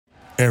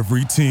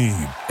Every team,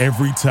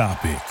 every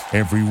topic,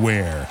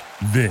 everywhere.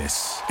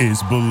 This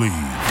is Believe.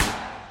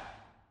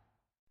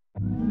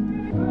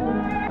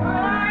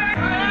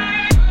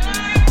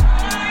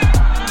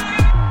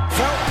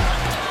 Felton,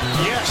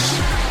 yes.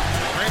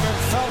 Raymond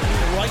Felton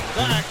right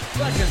back.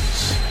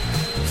 Seconds.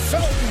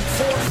 Felton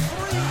for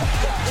three.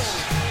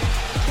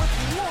 With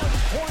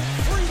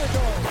 1.3 to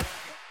go.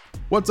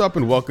 What's up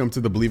and welcome to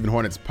the Believe in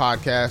Hornets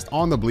podcast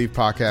on the Believe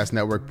Podcast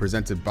Network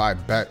presented by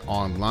Bet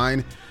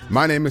Online.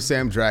 My name is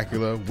Sam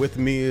Dracula. With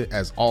me,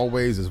 as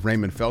always, is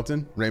Raymond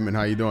Felton. Raymond,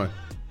 how you doing?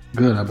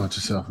 Good. How about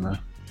yourself, man?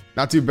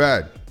 Not too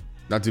bad.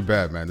 Not too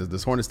bad, man.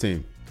 This Hornets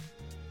team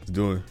is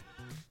doing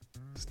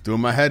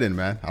my head in,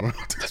 man. I don't know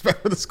what to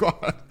expect for the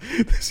squad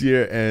this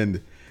year.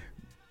 And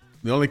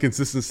the only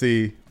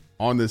consistency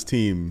on this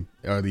team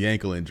are the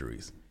ankle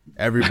injuries.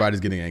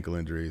 Everybody's getting ankle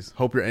injuries.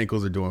 Hope your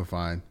ankles are doing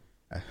fine.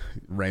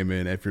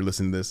 Raymond, if you're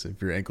listening to this,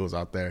 if your ankle's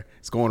out there,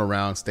 it's going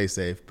around, stay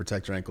safe,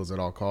 protect your ankles at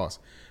all costs,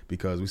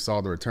 because we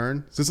saw the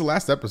return. Since the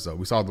last episode,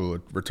 we saw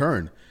the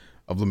return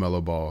of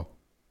LaMelo Ball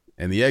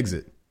and the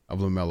exit of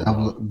LaMelo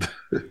Ball.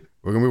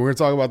 We're gonna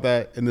talk about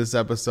that in this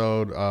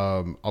episode,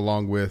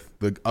 along with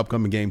the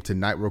upcoming game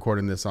tonight. We're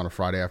recording this on a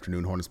Friday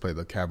afternoon. Hornets play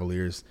the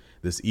Cavaliers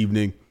this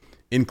evening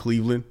in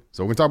Cleveland.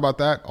 So we're going to talk about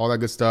that, all that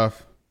good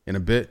stuff in a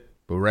bit,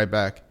 but we're right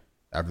back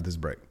after this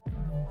break.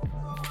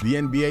 The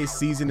NBA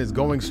season is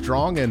going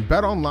strong, and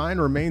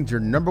BetOnline remains your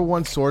number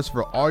one source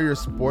for all your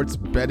sports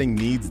betting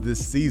needs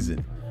this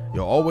season.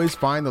 You'll always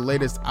find the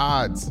latest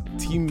odds,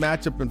 team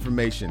matchup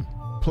information,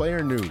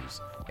 player news,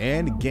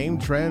 and game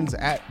trends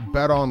at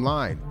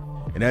BetOnline.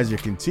 And as your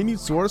continued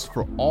source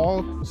for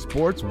all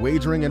sports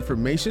wagering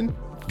information,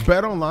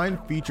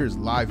 BetOnline features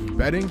live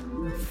betting,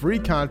 free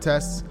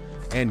contests,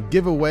 and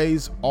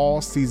giveaways all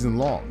season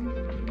long.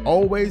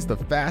 Always the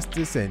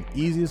fastest and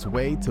easiest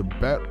way to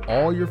bet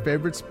all your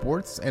favorite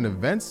sports and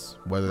events,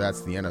 whether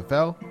that's the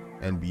NFL,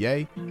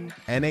 NBA,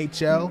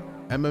 NHL,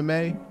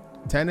 MMA,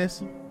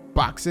 tennis,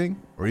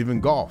 boxing, or even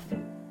golf.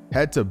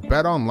 Head to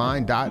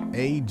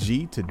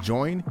betonline.ag to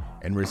join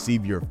and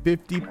receive your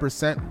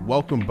 50%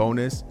 welcome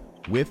bonus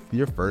with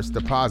your first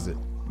deposit.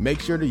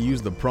 Make sure to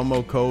use the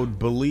promo code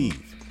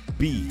BELIEVE,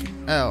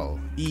 BLEAV,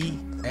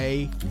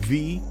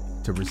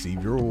 to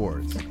receive your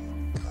rewards.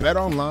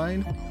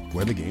 BetOnline,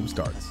 where the game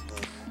starts.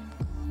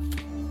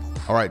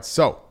 All right,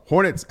 so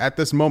Hornets at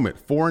this moment,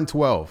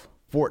 4-12,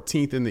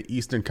 14th in the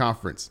Eastern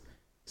Conference,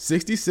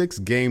 66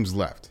 games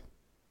left.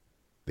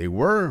 They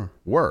were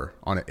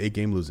on an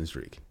 8-game losing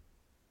streak.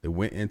 They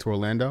went into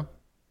Orlando,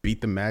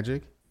 beat the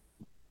Magic,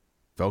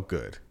 felt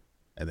good.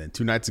 And then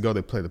 2 nights ago,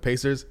 they played the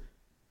Pacers.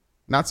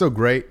 Not so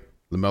great.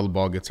 LaMelo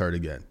Ball gets hurt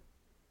again.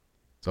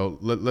 So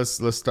let's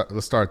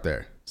start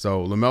there.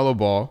 So LaMelo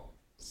Ball,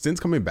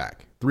 since coming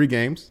back, 3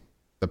 games.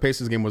 The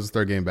Pacers game was his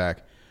 3rd game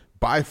back.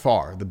 By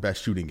far the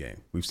best shooting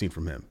game we've seen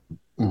from him.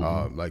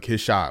 Like his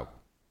shot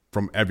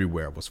from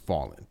everywhere was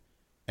falling.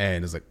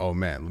 And it's like, oh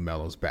man,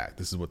 LaMelo's back.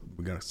 This is what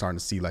we're going to start to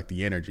see, like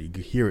the energy. You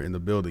can hear it in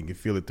the building. You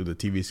can feel it through the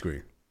TV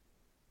screen.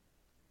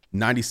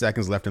 90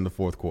 seconds left in the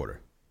 4th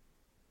quarter.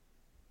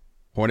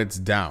 Hornets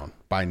down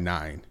by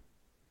 9.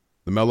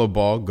 LaMelo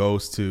Ball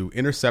goes to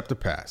intercept a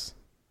pass.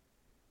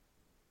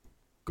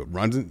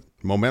 Runs in,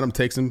 momentum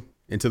takes him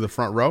into the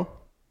front row,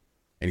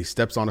 and he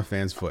steps on a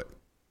fan's foot.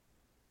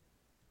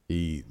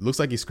 He looks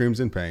like he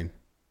screams in pain,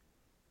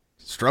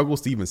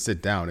 struggles to even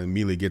sit down, and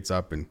immediately gets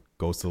up and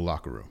goes to the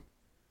locker room.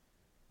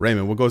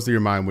 Raymond, what goes through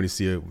your mind when you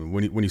see it,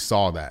 when you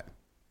saw that?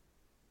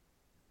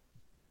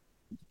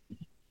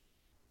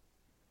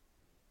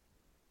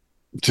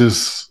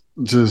 Just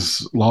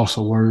loss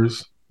of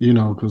words,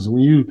 because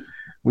when you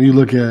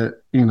look at,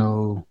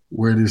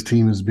 where this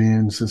team has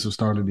been since the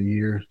start of the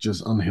year,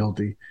 just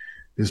unhealthy.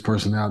 This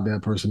person out,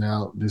 that person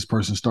out, this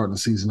person starting the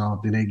season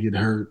off, then they get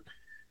hurt.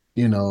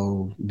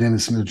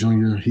 Dennis Smith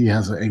Jr., he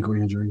has an ankle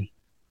injury.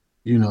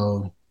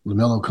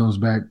 LaMelo comes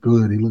back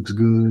good. He looks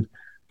good,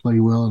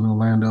 play well in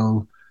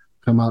Orlando,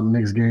 come out the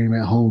next game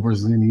at home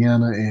versus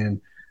Indiana,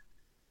 and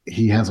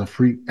he has a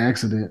freak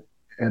accident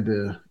at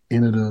the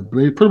end of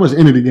pretty much the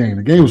end of the game.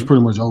 The game was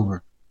pretty much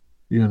over.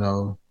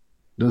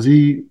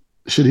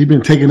 Should he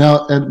been taken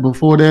out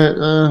before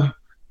that?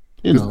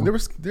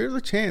 There's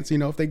a chance,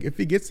 if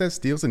he gets that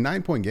steal, it's a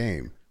 9-point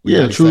game.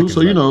 Yeah, true.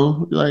 So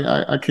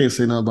I can't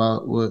say nothing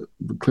about what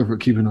Clifford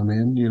keeping him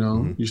in.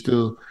 You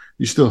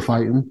still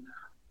fighting.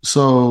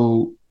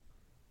 So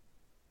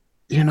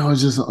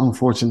it's just an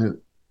unfortunate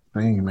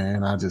thing,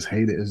 man. I just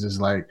hate it. It's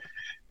just like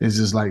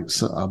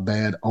a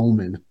bad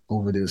omen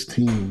over this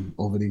team,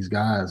 over these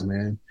guys,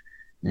 man.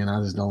 And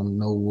I just don't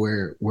know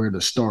where to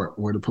start,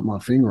 where to put my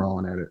finger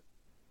on at it.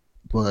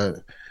 But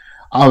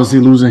obviously,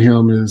 losing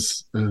him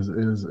is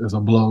a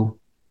blow.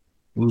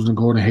 Losing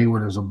Gordon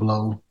Hayward is a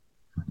blow.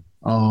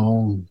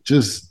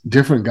 Just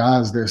different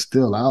guys that's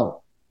still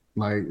out.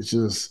 Like it's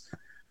just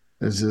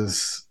I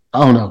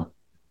don't know.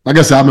 Like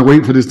I said, I've been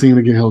waiting for this team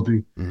to get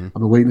healthy. I've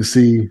been waiting to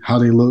see how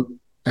they look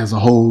as a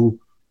whole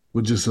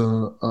with just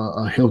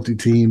a healthy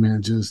team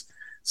and just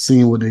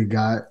seeing what they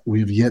got.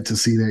 We've yet to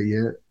see that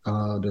yet.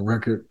 The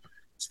record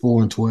is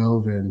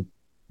 4-12, and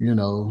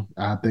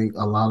I think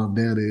a lot of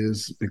that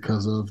is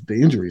because of the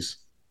injuries.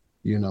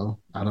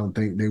 I don't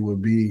think they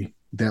would be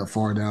that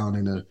far down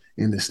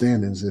in the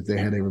standings if they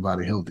had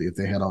everybody healthy, if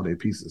they had all their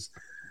pieces.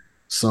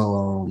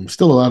 So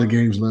still a lot of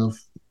games left.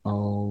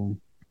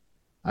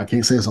 I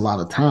can't say it's a lot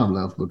of time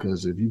left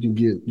because if you can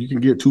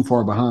get too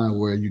far behind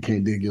where you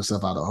can't dig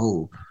yourself out of a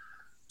hole.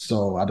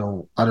 So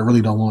I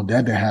really don't want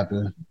that to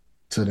happen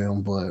to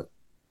them. But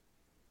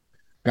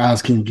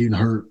guys keep getting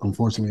hurt.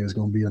 Unfortunately, it's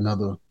going to be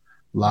another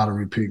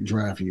lottery pick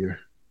draft year.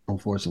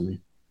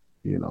 Unfortunately,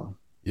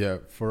 Yeah,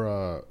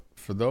 for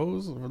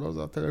those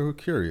out there who are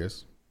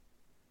curious,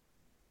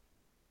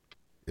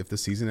 if the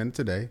season ended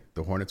today,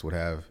 the Hornets would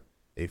have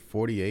a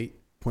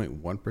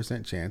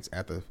 48.1% chance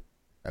at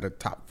a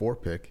top 4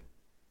 pick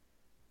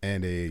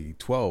and a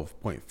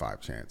 12.5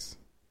 chance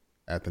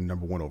at the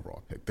number 1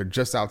 overall pick. They're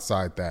just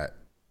outside that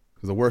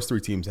because the worst 3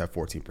 teams have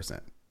 14%.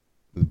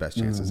 The best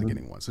chances of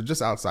getting one. So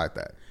just outside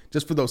that,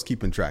 just for those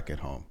keeping track at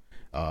home,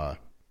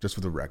 just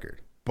for the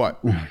record.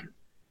 But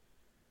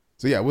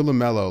so yeah, with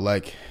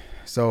LaMelo,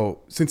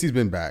 so since he's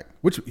been back,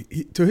 which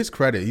to his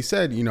credit, he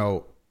said,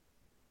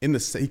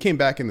 he came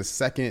back in the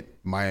second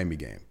Miami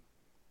game,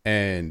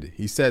 and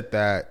he said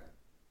that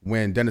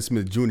when Dennis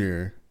Smith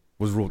Jr.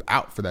 was ruled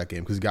out for that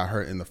game because he got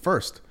hurt in the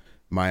first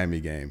Miami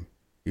game,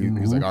 he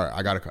was like, all right,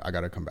 I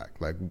gotta come back.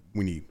 Like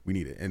we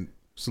need it, and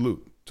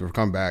salute to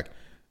come back.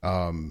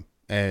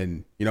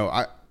 And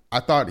I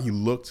thought he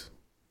looked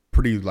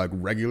pretty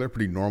regular,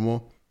 pretty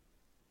normal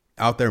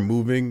out there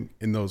moving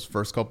in those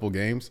first couple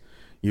games.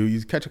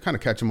 You kind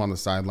of catch him on the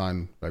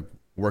sideline,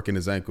 working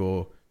his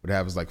ankle, would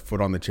have his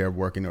foot on the chair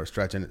working or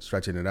stretching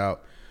it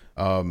out.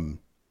 It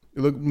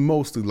looked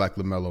mostly like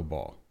LaMelo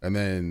Ball. And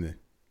then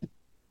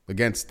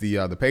against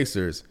the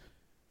Pacers,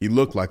 he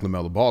looked like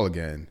LaMelo Ball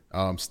again.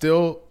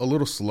 Still a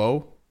little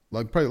slow,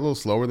 probably a little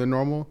slower than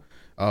normal,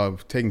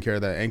 taking care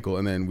of that ankle.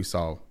 And then we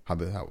saw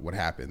what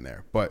happened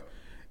there. But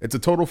it's a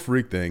total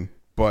freak thing.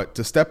 But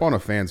to step on a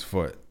fan's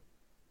foot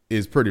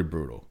is pretty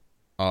brutal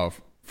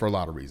for a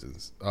lot of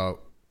reasons.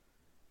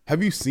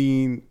 Have you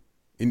seen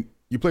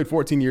you played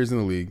 14 years in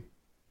the league,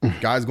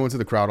 guys going to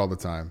the crowd all the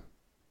time.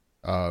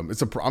 I'm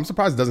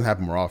surprised it doesn't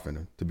happen more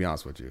often, to be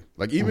honest with you.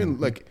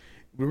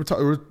 We were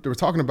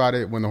talking about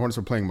it when the Hornets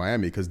were playing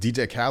Miami because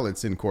DJ Khaled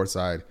sitting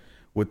courtside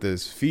with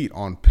his feet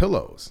on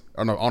pillows,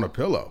 on a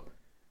pillow.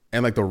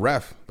 And the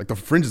ref, the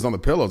fringes on the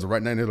pillows are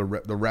right near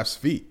the ref's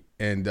feet.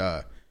 And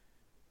I'm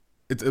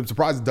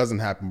surprised it doesn't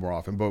happen more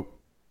often. But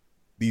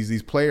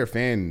these player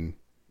fan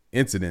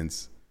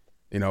incidents,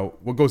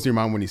 what goes to your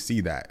mind when you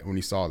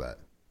saw that?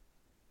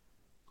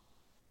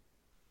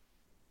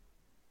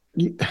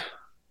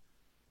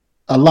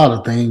 A lot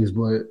of things,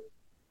 but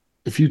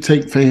if you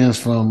take fans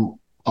from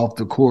off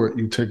the court,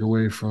 you take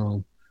away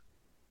from,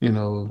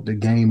 the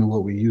game and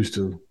what we used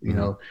to,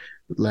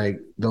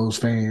 those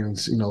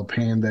fans,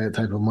 paying that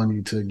type of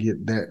money to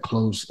get that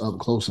up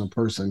close in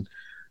person,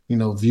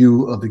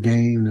 view of the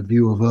game, the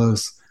view of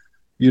us,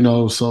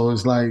 so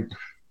it's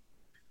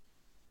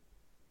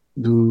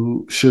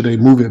should they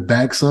move it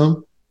back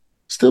some?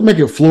 Still make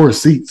it floor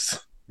seats.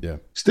 Yeah.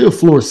 Still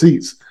floor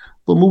seats,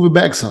 but move it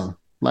back some.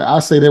 I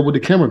say that with the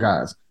camera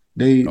guys.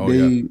 They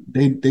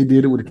did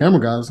it with the camera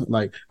guys.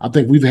 I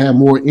think we've had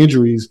more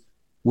injuries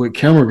with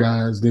camera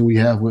guys than we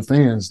have with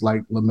fans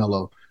like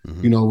LaMelo.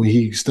 Mm-hmm. When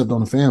he stepped on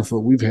the fan foot,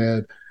 we've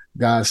had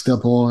guys step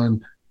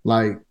on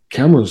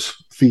camera's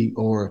feet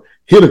or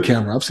hit a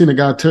camera. I've seen a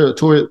guy tear his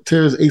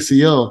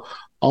ACL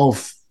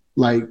off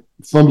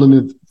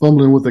fumbling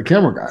with the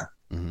camera guy.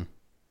 Mm-hmm.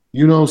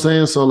 You know what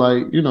I'm saying? So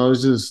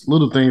it's just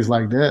little things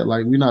like that.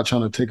 We're not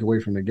trying to take away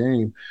from the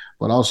game,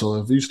 but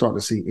also if you start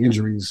to see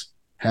injuries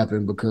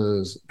happen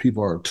because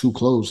people are too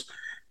close,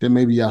 then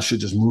maybe y'all should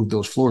just move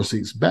those floor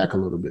seats back a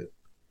little bit.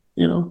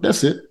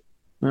 That's it.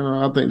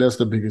 I think that's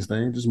the biggest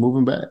thing, just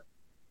moving back.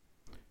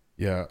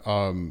 Yeah.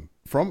 All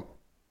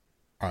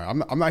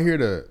right, I'm not here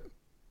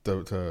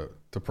to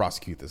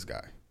prosecute this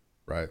guy,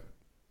 right?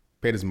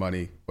 Paid his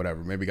money,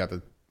 whatever. Maybe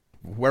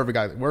wherever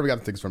got the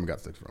tickets from, he got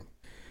the tickets from.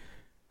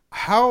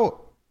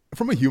 How,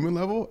 from a human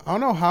level, I don't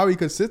know how he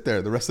could sit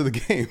there the rest of the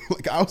game.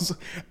 I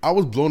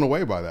was blown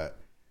away by that.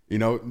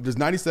 There's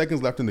 90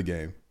 seconds left in the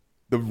game.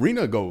 The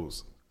arena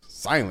goes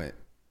silent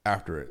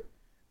after it,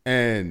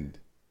 and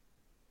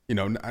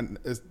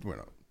this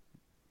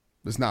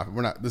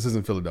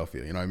isn't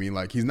Philadelphia. You know what I mean?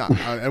 He's not.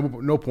 At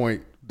no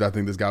point do I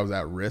think this guy was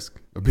at risk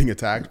of being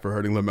attacked for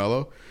hurting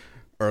LaMelo,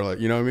 or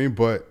you know what I mean?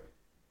 But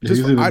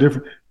just he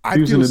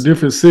was in a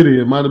different city.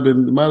 It might have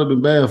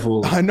been bad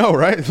for him. I know,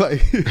 right?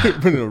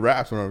 Put in a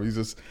raps or he's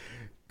just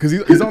because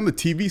he's on the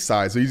TV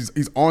side, so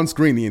he's on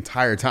screen the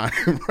entire time.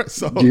 Right?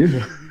 So,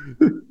 yeah.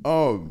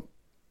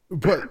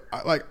 But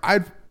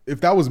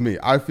if that was me,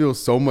 I'd feel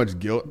so much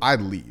guilt.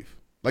 I'd leave.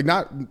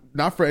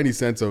 Not for any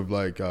sense of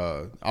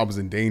I was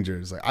in danger.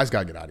 It's I just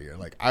gotta get out of here.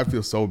 I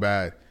feel so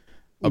bad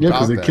about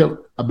that.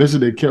 I bet you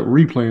they kept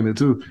replaying it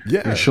too.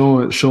 Yeah, and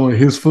showing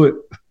his foot.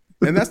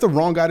 And that's the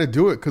wrong guy to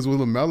do it because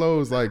with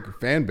LaMelo's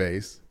fan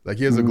base,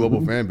 he has a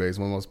global fan base,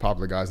 one of the most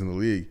popular guys in the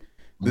league.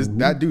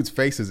 That dude's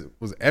face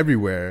was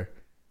everywhere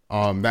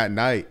that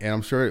night, and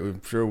I'm sure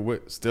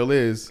it still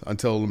is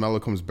until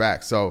LaMelo comes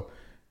back. So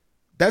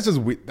that's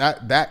just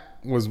that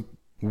was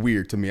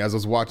weird to me. As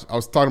I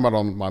was talking about it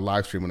on my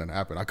live stream when it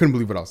happened. I couldn't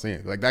believe what I was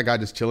seeing. Like that guy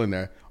just chilling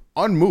there,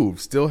 unmoved,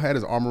 still had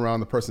his arm around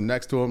the person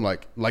next to him,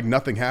 like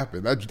nothing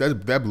happened.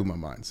 That blew my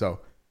mind. So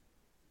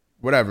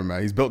whatever,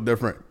 man. He's built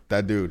different.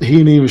 That dude. He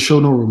didn't even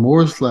show no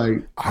remorse.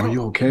 Like, are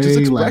you okay? Just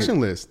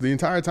expressionless the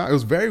entire time. It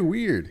was very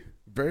weird.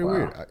 Very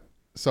weird.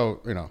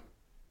 So,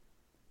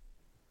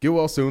 get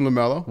well soon,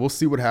 LaMelo. We'll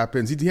see what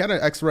happens. He had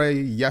an X-ray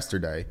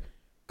yesterday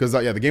because,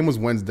 the game was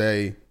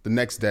Wednesday. The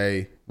next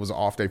day was an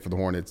off day for the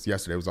Hornets.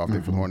 Yesterday was off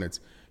day for the Hornets.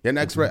 He had an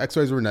X-ray.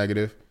 X-rays were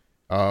negative.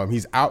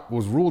 He's out.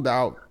 Was ruled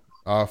out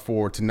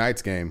for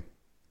tonight's game,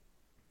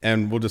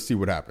 and we'll just see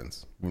what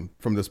happens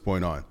from this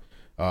point on.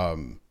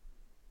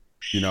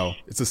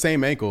 It's the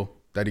same ankle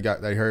that he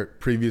hurt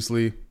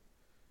previously.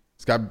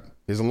 He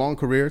has a long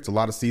career. It's a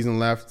lot of season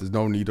left. There's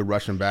no need to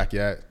rush him back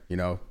yet.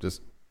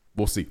 Just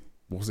we'll see.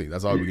 We'll see.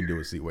 That's all we can do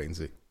is wait and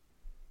see.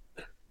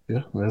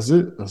 Yeah, that's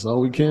it. That's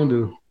all we can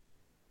do.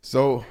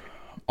 So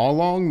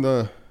along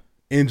the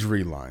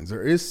injury lines,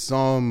 there is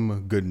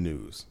some good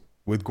news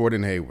with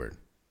Gordon Hayward.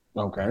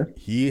 Okay.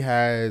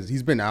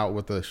 He's been out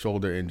with a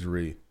shoulder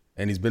injury,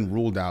 and he's been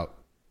ruled out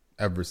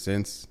ever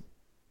since.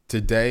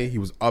 Today, he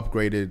was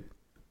upgraded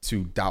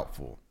to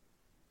doubtful.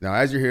 Now,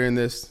 as you're hearing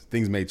this,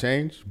 things may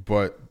change,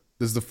 but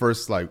this is the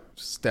first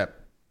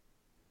step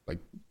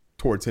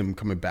towards him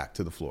coming back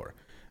to the floor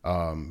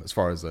as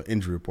far as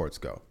injury reports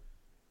go.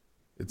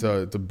 It's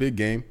a big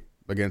game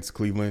against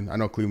Cleveland. I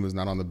know Cleveland's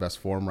not on the best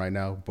form right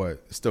now,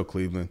 but it's still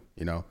Cleveland,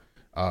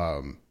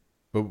 But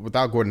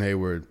without Gordon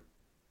Hayward,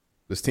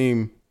 this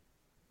team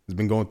has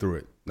been going through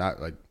it.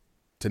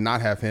 To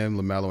not have him,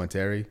 LaMelo, and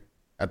Terry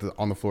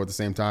on the floor at the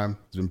same time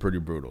has been pretty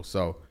brutal.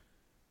 So,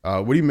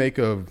 what do you make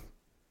of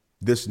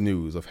this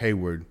news of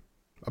Hayward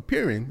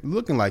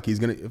looking like he's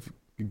gonna,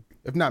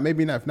 if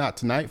not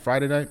tonight,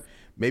 Friday night,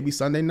 maybe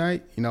Sunday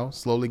night,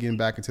 slowly getting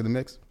back into the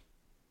mix?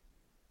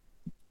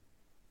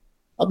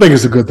 I think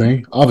it's a good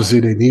thing. Obviously,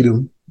 they need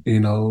him.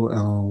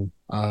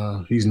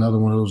 He's another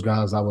one of those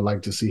guys I would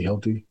like to see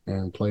healthy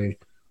and play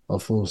a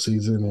full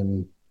season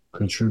and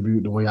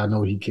contribute the way I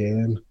know he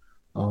can.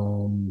 I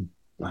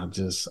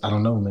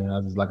don't know,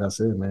 man. Like I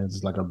said, man, it's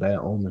just like a bad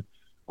omen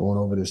going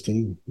over this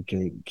team. You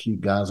can't keep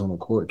guys on the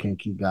court, can't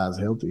keep guys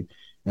healthy.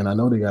 And I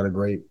know they got a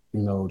great,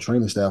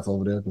 training staff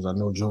over there because I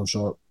know Joe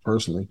Sharp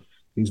personally.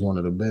 He's one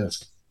of the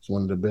best. He's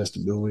one of the best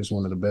to do it. He's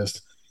one of the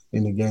best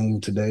in the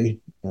game today.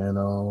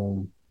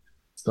 And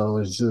so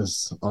it's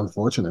just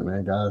unfortunate,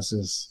 man. Guys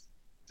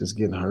just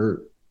getting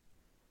hurt.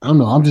 I don't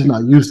know. I'm just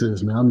not used to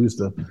this, man.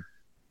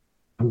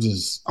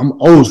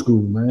 I'm old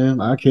school, man.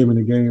 I came in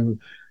the game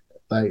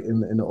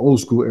in the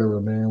old school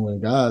era, man, when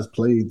guys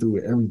played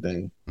through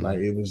everything.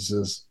 It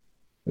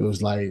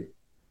was like,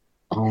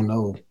 I don't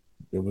know.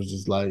 It was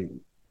just like,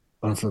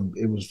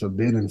 it was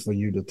forbidden for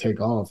you to take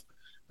off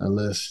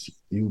unless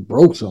you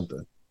broke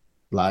something.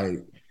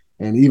 And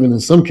even in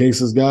some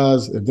cases,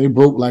 guys, if they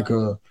broke like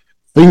a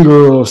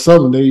finger or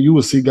something, you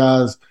would see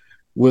guys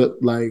with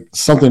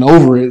something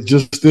over it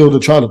just still to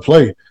try to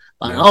play.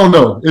 I don't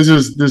know. It's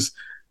just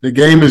the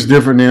game is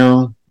different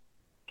now.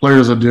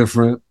 Players are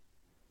different.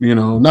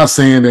 Not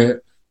saying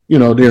that,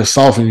 they're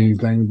softening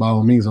anything by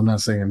all means. I'm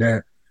not saying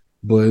that,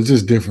 but it's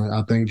just different.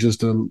 I think just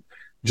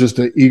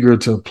the eager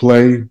to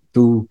play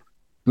through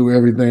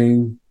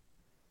everything.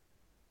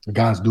 The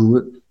guys do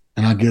it,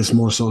 and I guess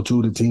more so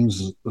too. The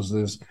teams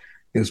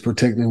is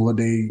protecting what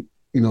they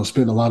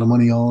spend a lot of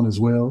money on as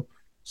well.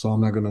 So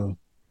I'm not gonna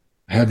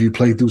have you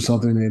play through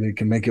something and it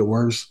can make it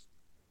worse.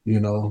 You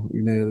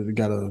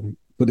gotta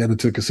put that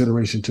into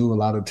consideration too. A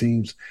lot of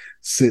teams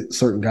sit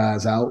certain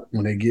guys out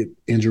when they get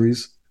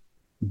injuries,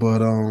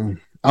 but I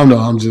don't know.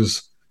 I'm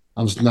just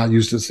not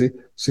used to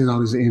seeing all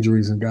these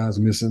injuries and guys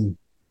missing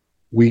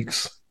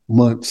weeks,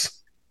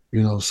 months.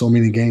 So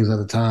many games at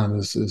a time.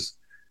 It's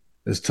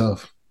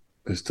tough.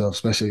 It's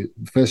tough,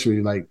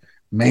 especially like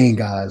main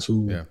guys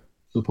who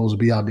supposed to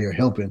be out there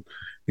helping.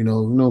 You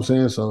know what I'm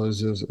saying? So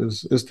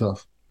it's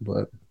tough,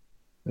 but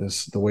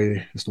it's the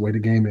way the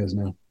game is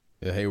now.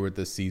 Yeah, Hayward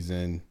this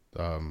season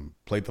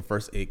played the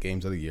first 8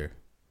 games of the year,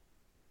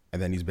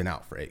 and then he's been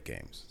out for 8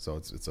 games. So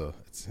it's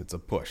a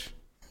push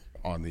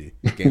on the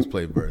games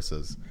played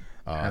versus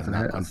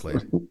not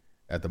unplayed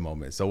at the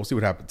moment. So we'll see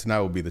what happens. Tonight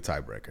will be the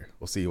tiebreaker.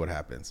 We'll see what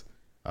happens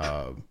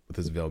with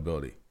his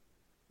availability.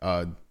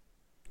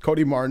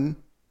 Cody Martin,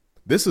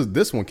 this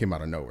one came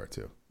out of nowhere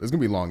too. There's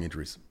gonna be long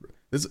injuries.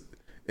 This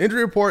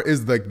injury report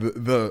is like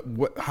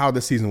how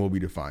the season will be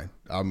defined.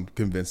 I'm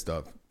convinced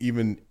of.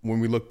 Even when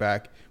we look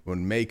back,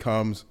 when May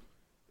comes,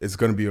 it's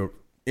gonna be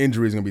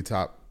injury is gonna be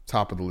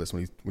top of the list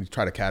when you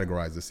try to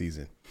categorize the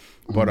season.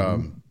 But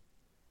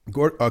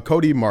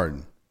Cody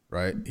Martin,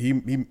 right?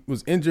 He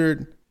was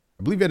injured.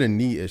 I believe he had a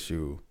knee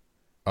issue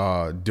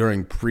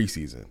during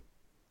preseason.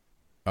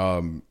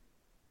 The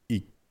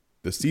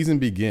season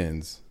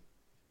begins.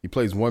 He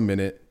plays 1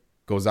 minute,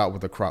 goes out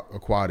with a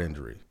quad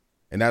injury,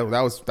 and that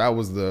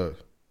was the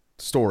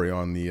story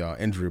on the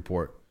injury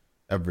report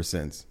ever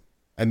since.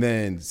 And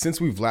then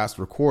since we've last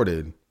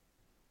recorded,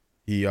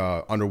 he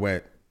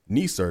underwent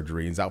knee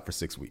surgery and is out for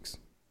 6 weeks.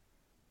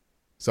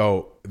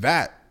 So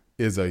that's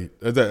a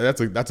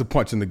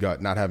punch in the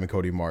gut, not having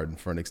Cody Martin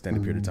for an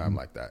extended period of time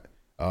like that.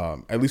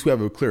 At least we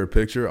have a clearer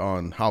picture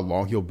on how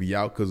long he'll be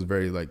out, because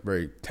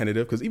very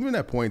tentative. Because even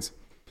at points,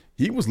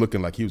 he was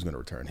looking like he was going to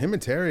return. Him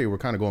and Terry were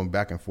kind of going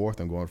back and forth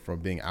and going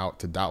from being out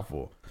to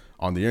doubtful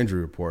on the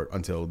injury report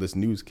until this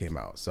news came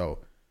out. So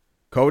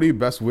Cody,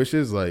 best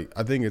wishes. Like,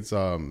 I think it's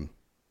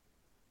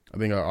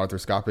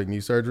arthroscopic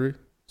knee surgery.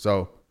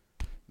 So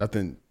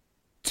nothing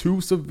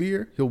too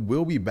severe. He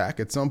will be back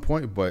at some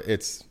point, but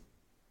it's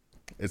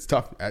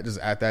tough. Just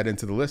add that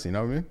into the list. You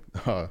know what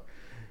I mean?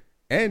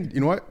 And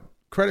you know what?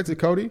 Credit to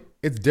Cody.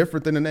 It's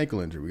different than an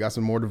ankle injury. We got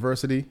some more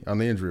diversity on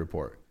the injury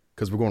report,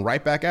 because we're going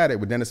right back at it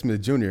with Dennis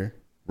Smith Jr.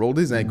 rolled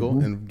his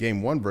ankle in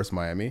game 1 versus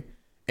Miami.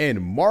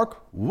 And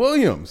Mark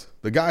Williams,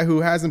 the guy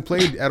who hasn't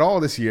played at all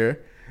this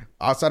year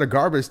outside of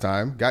garbage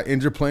time, got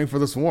injured playing for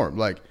the Swarm.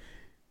 Like,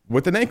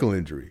 with an ankle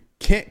injury,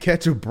 can't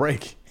catch a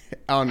break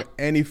on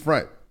any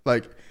front.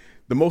 Like,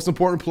 the most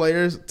important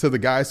players to the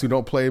guys who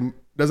don't play,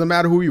 doesn't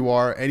matter who you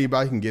are,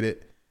 anybody can get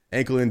it.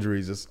 Ankle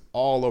injuries just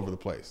all over the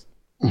place.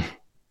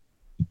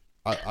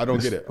 I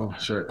don't get it. Oh,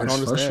 sure. I don't It's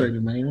understand.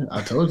 frustrating, man.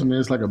 I told you, man,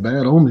 it's like a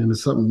bad omen or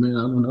something, man.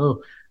 I don't know.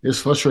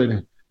 It's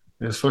frustrating.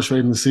 It's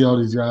frustrating to see all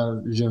these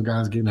young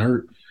guys getting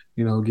hurt,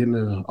 getting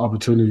the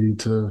opportunity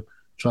to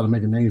try to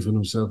make a name for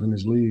themselves in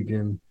this league,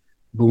 and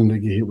boom, they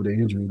get hit with an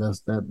injury.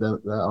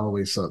 That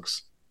always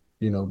sucks.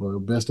 But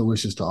best of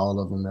wishes to all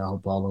of them. I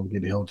hope all of them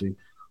get healthy.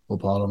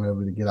 Hope all of them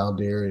able to get out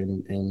there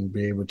and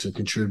be able to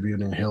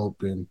contribute and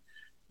help, and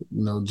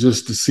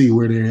just to see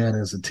where they're at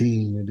as a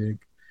team, and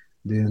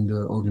then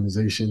the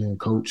organization and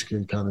coach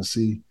can kind of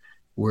see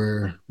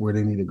where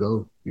they need to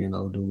go.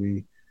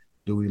 Do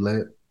we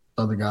let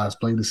other guys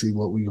play to see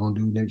what we're gonna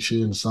do next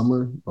year in the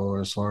summer,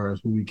 or as far as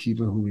who we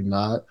keeping, who we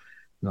not?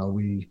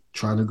 We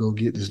trying to go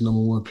get this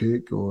number 1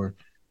 pick, or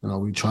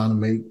we trying to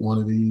make one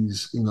of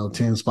these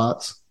 10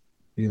 spots,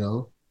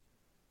 because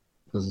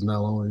it's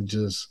not only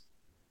just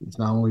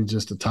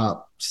the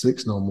top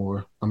 6 no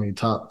more. I mean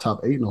top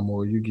 8 no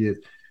more. You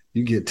get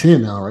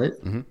 10 now, right?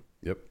 Mm-hmm.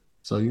 Yep.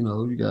 So you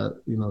got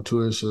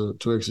two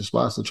extra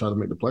spots to try to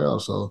make the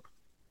playoffs. So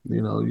what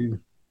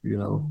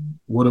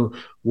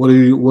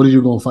are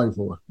you gonna fight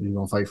for? Are you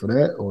gonna fight for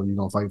that, or are you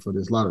gonna fight for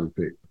this lottery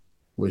pick?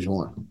 Which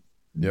one?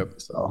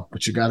 Yep. So,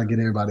 but you got to get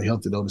everybody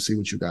healthy though to see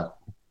what you got.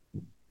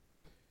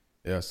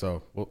 Yeah.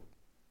 So we'll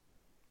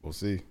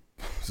see.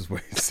 Just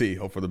wait and see.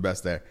 Hope for the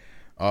best there.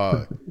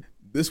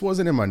 This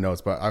wasn't in my notes,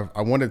 but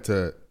I wanted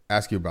to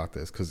ask you about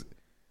this, because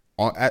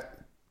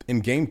in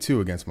game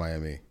 2 against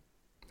Miami,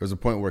 there's a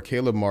point where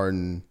Caleb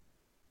Martin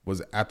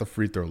was at the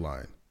free throw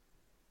line.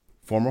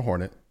 Former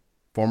Hornet,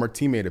 former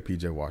teammate of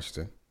PJ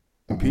Washington,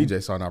 and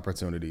PJ saw an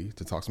opportunity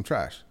to talk some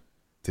trash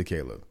to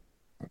Caleb.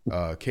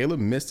 Caleb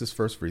missed his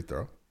first free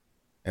throw,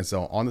 and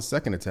so on the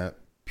second attempt,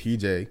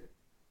 PJ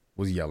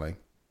was yelling,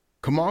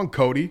 "Come on,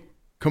 Cody!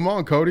 Come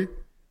on, Cody!"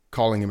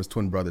 calling him his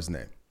twin brother's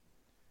name.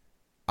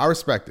 I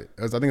respect it,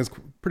 because I think it's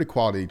pretty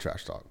quality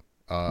trash talk.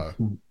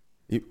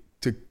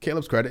 To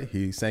Caleb's credit,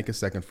 he sank his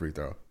second free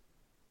throw.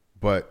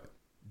 But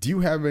do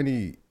you have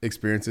any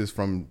experiences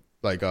from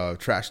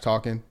trash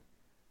talking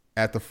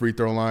at the free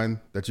throw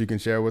line that you can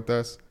share with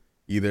us?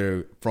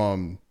 Either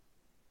from,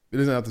 it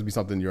doesn't have to be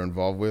something you're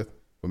involved with,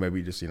 but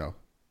maybe just,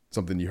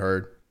 something you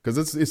heard.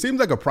 Because it seems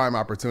like a prime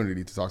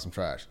opportunity to talk some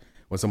trash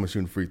when someone's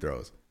shooting free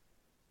throws.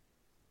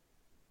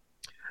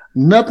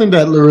 Nothing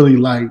that really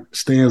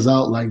stands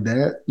out like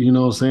that, you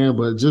know what I'm saying?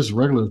 But just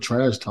regular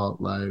trash talk,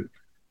 go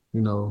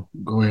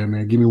ahead,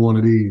 man, give me one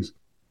of these.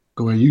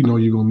 Go ahead, you're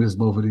gonna miss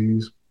both of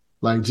these.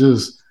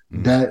 Just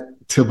that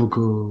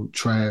typical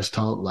trash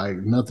talk,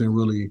 nothing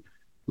really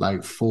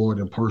forward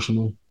and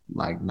personal.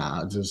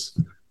 Nah, just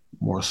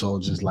more so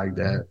just like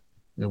that.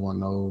 It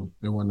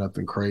wasn't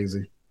nothing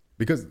crazy.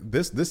 Because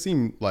this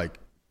seemed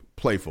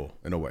playful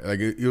in a way.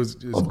 It was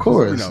just, of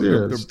course,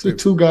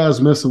 two guys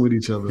messing with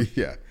each other.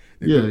 Yeah.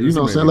 Yeah, you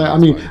know what I'm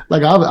saying?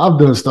 I've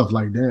done stuff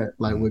like that,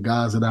 with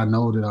guys that I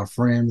know that are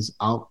friends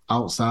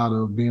outside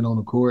of being on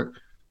the court.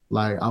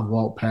 I've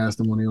walked past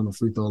them when they're on the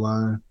free throw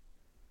line,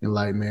 and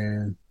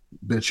man,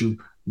 bet you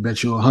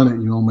 100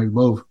 you don't make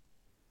both.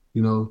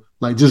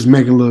 Just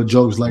making little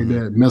jokes like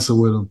that, messing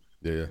with them.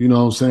 Yeah. You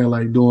know what I'm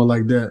saying? Doing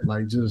like that,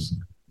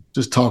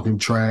 just talking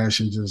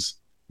trash and just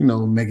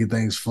making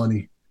things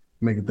funny,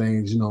 making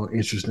things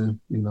interesting.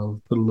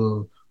 Put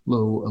a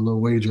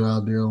little wager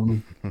out there on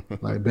them.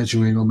 Bet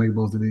you ain't gonna make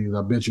both of these.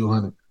 I bet you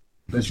 100.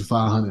 Bet you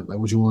 500.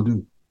 What you want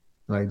to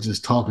do?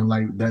 Just talking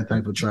that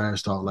type of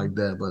trash talk like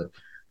that, but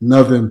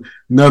nothing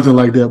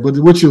like that. But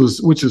which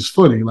is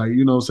funny.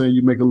 You know what I'm saying?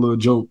 You make a little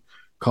joke,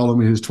 call him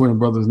his twin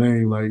brother's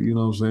name, you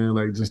know what I'm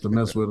saying? Just to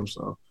mess with him.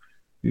 So,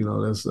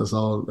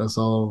 that's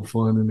all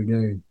fun in the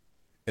game.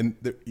 And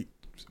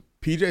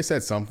PJ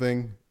said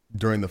something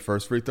during the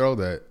first free throw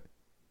that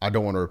I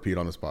don't want to repeat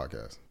on this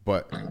podcast,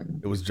 but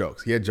it was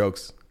jokes. He had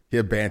jokes. He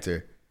had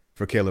banter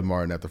for Caleb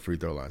Martin at the free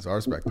throw line. So I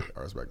respect it.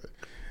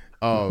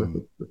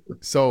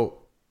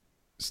 So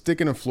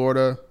sticking in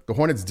Florida, the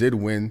Hornets did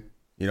win.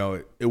 You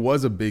know, it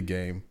was a big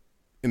game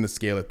in the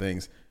scale of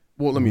things.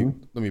 Well, let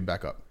me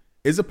back up.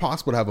 Is it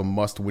possible to have a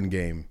must-win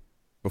game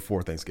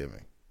before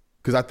Thanksgiving?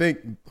 Because I think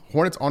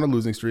Hornets on a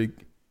losing streak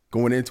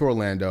going into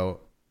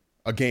Orlando,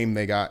 a game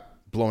they got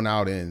blown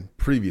out in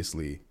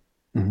previously.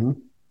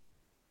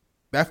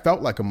 That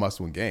felt like a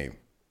must-win game,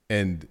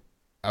 and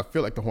I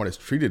feel like the Hornets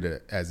treated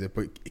it as it.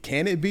 But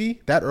can it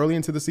be that early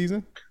into the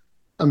season?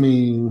 I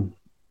mean,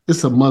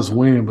 it's a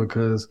must-win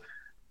because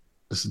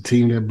it's a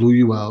team that blew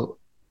you out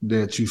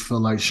that you feel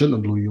like shouldn't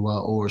have blew you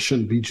out or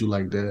shouldn't beat you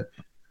like that.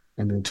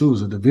 And then two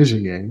is a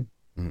division game.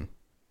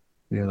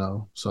 You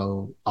know,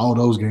 so all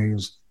those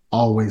games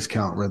always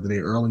count, whether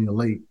they're early or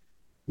late.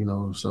 You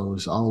know, so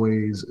it's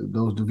always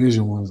those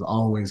division ones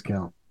always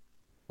count.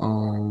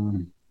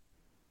 And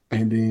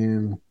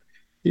then,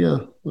 yeah,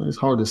 it's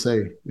hard to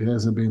say. It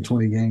hasn't been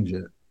 20 games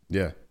yet.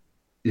 Yeah,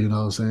 you know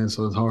what I'm saying.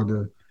 So it's hard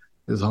to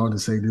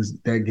say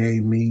that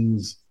game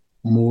means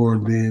more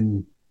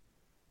than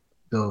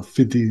the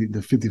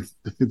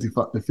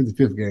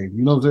 55th game.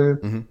 You know what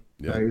I'm saying?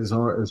 Yeah, like, it's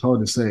hard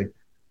to say.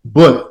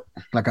 But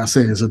like I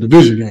said, it's a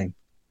division game.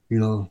 You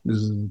know, this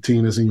is a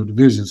team that's in your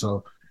division,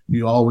 so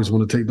you always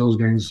want to take those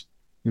games,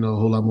 you know, a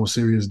whole lot more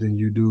serious than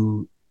you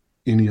do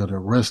any of the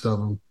rest of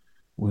them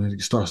when it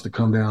starts to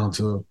come down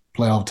to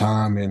playoff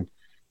time and,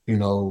 you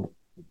know,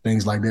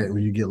 things like that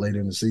when you get later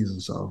in the season.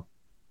 So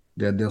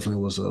that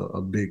definitely was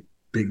a big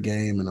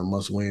game and a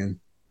must win.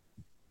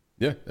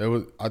 Yeah, it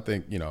was. I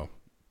think, you know,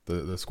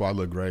 the squad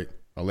looked great.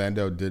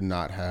 Orlando did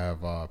not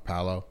have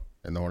Paolo,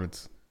 and the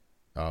Hornets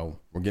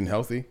were getting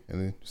healthy, and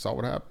then saw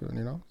what happened,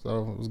 you know.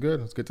 So it was good.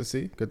 It was good to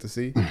see. Good to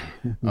see.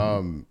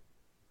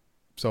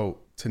 So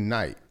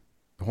tonight,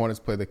 the Hornets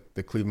play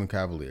the Cleveland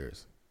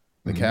Cavaliers.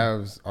 The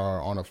Cavs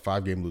are on a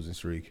 5-game losing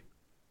streak.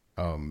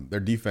 Their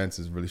defense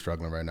is really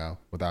struggling right now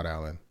without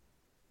Allen.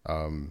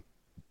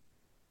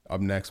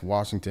 Up next,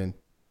 Washington,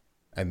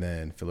 and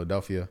then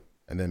Philadelphia,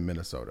 and then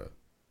Minnesota.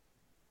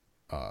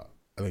 I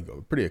think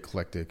a pretty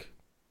eclectic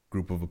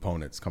group of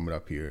opponents coming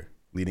up here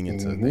leading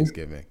into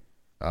Thanksgiving.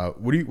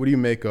 What do you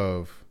make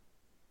of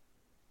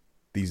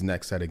these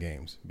next set of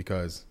games?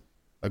 Because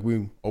like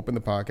we opened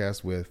the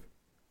podcast with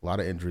a lot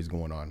of injuries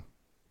going on,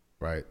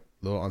 right?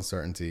 A little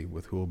uncertainty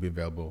with who will be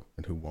available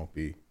and who won't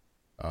be.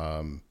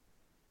 Hornets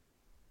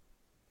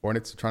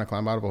are trying to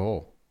climb out of a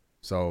hole.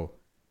 So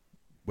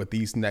with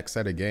these next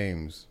set of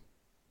games,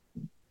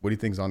 what do you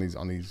think is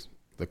on these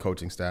the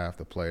coaching staff,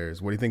 the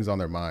players? What do you think is on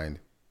their mind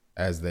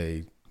as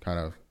they kind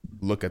of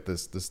look at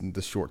this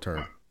short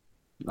term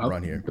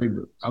run here?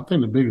 I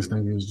think the biggest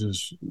thing is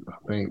just I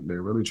think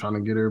they're really trying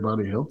to get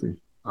everybody healthy.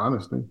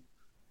 Honestly,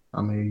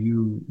 I mean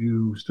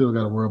you still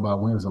got to worry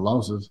about wins and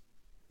losses.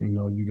 You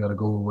know, you got to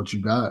go with what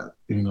you got.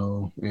 You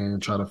know,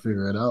 and try to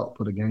figure it out.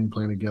 Put a game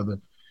plan together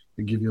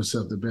and give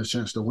yourself the best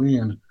chance to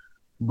win.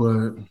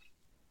 But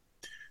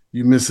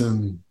you're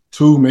missing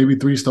 2, maybe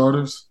 3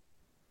 starters.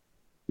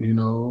 You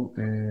know,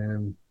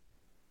 and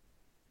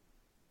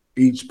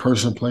each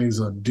person plays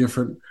a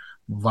different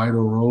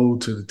vital role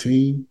to the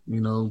team. You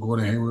know,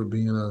 Gordon Hayward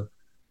being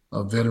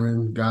a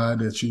veteran guy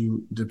that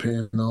you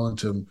depend on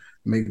to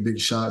make big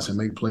shots and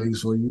make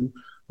plays for you.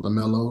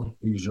 LaMelo,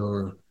 he's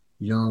your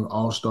young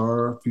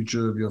all-star,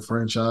 future of your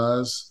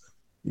franchise.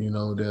 You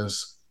know,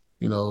 that's,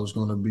 you know, is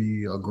going to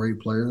be a great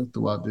player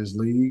throughout this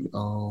league.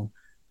 And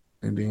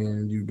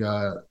then you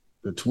got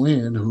the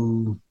twin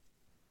who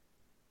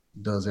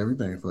does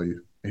everything for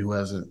you, who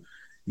hasn't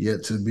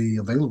yet to be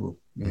available.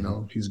 You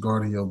know, he's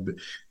guarding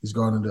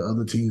the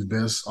other team's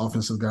best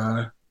offensive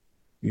guy.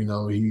 You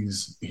know,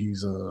 he's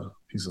a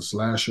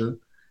slasher.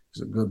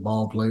 He's a good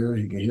ball player.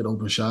 He can hit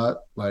open shot.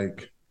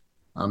 Like,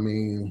 I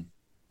mean,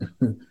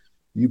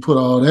 you put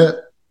all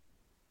that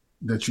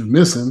you're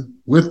missing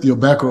with your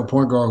backup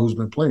point guard who's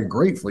been playing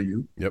great for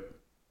you. Yep.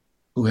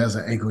 Who has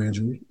an ankle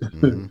injury.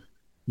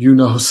 You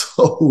know,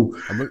 so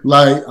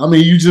like, I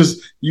mean,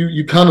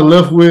 you kind of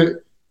left with,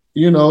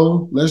 you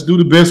know, let's do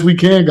the best we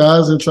can,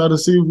 guys, and try to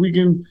see if we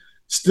can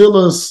steal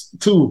us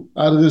 2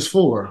 out of this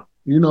 4.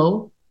 You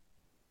know,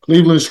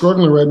 Cleveland's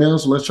struggling right now,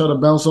 so let's try to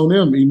bounce on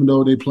them, even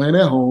though they're playing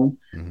at home.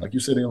 Like you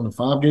said, they're on a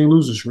 5-game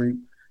losing streak.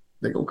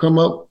 They're going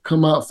to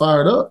come out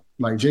fired up.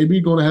 Like,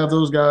 JB going to have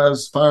those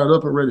guys fired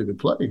up and ready to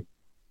play.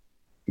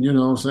 You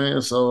know what I'm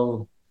saying?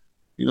 So,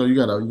 you know, you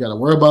gotta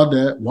worry about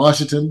that.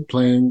 Washington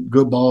playing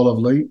good ball of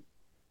late.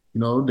 You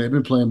know, they've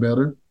been playing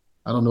better.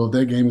 I don't know if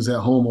that game is at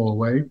home or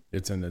away.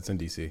 It's in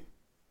DC.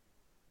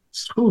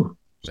 It's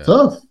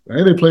tough.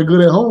 And they play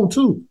good at home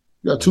too.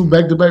 You got 2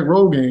 back-to-back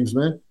road games,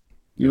 man.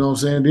 You know what I'm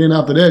saying? Then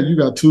after that, you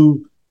got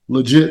 2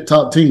 legit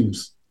top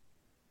teams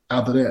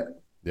after that.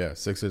 Yeah,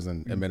 Sixers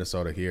and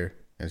Minnesota here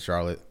and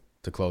Charlotte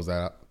to close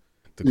that out.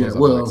 To close out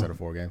the next set of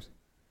 4 games.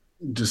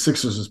 the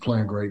Sixers is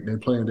playing great. They're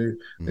playing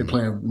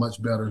much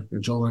better.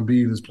 And Joel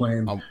Embiid is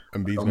playing a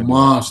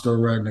monster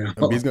right now.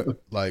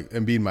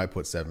 Embiid might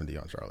put 70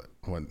 on Charlotte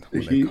when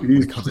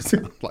it comes to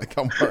time. Like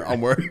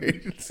I'm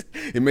worried.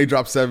 He may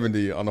drop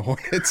 70 on the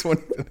Hornets.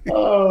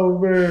 Oh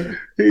man,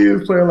 he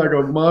is playing like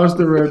a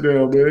monster right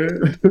now,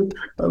 man.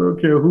 I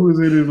don't care who is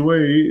in his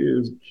way. He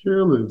is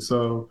killing.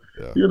 So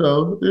they got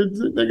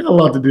a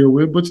lot to deal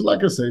with. But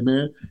like I say,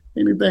 man,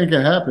 anything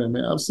can happen,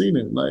 man. I've seen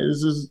it. Like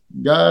it's just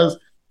guys,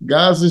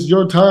 it's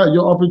your time,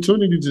 your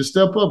opportunity to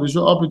step up. It's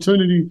your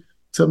opportunity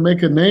to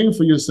make a name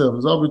for yourself.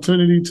 It's an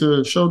opportunity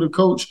to show the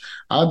coach,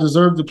 I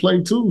deserve to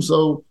play too.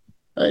 So,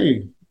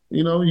 hey,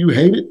 you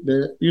hate it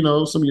that,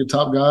 some of your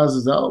top guys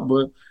is out,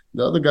 but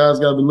the other guys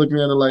got to be looking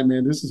at it like,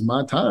 man, this is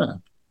my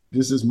time.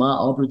 This is my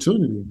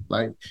opportunity.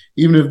 Like,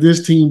 even if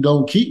this team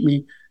don't keep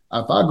me,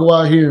 if I go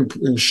out here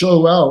and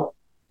show out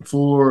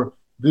for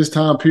this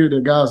time period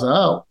that guys are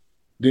out,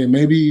 then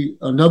maybe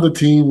another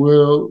team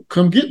will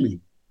come get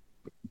me.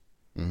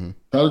 Mm-hmm.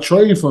 Try to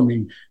trade for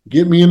me,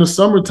 get me in the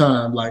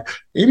summertime, like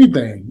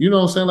anything. You know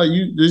what I'm saying? Like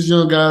these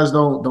young guys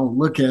don't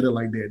look at it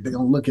like that. They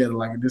don't look at it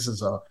like this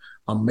is a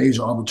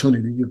major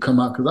opportunity. You come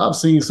out, because I've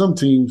seen some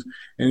teams,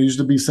 and it used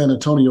to be San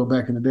Antonio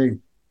back in the day,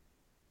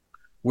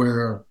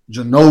 where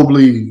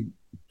Ginobili,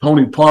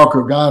 Tony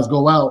Parker, guys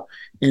go out,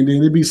 and then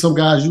there be some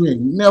guys you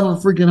ain't never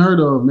freaking heard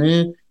of,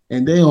 man,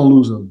 and they don't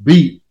lose a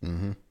beat.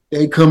 Mm-hmm.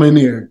 They come in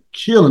there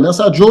killing. That's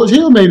how George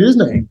Hill made his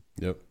name.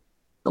 Yep.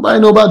 Nobody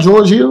know about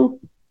George Hill?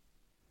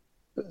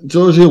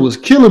 George Hill was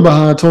killing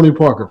behind Tony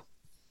Parker.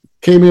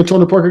 Came in,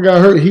 Tony Parker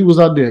got hurt. He was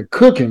out there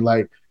cooking.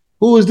 Like,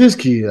 who is this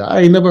kid?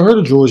 I ain't never heard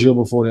of George Hill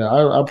before that.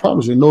 I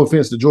promise you, no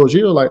offense to George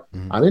Hill. Like,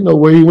 I didn't know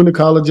where he went to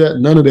college at.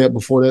 None of that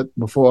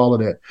before all of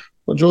that.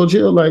 But George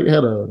Hill, like,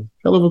 had a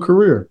hell of a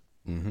career.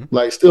 Mm-hmm.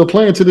 Like, still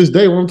playing to this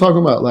day. What I'm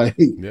talking about. Like,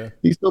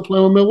 he's still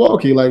playing with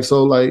Milwaukee. Like,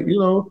 so, like,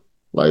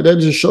 like that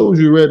just shows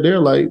you right there.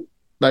 Like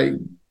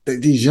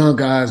these young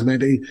guys, man,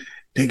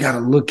 they got to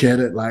look at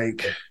it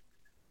like,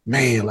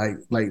 man, like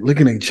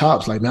looking at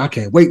chops, like, man, I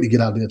can't wait to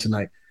get out there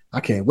tonight. I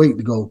can't wait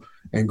to go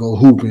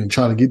hoop and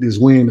try to get this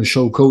win and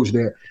show coach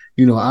that,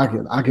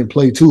 I can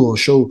play too, or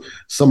show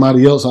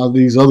somebody else out of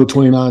these other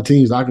 29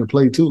 teams I can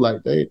play too.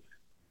 Like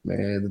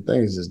man, the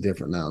thing is just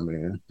different now,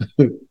 man.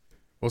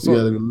 Well,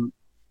 so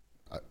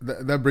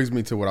that brings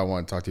me to what I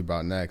want to talk to you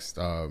about next.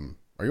 Are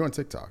you on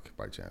TikTok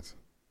by chance?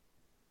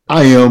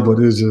 I am, but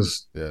it's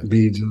just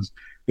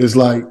it's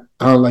like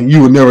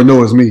you would never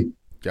know it's me.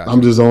 Gotcha.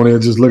 I'm just on there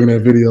just looking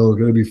at videos.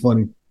 It'll be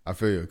funny. I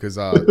feel you, because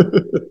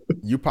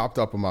you popped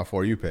up on my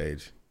For You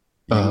page.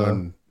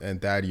 You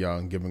and Thad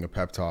Young giving a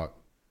pep talk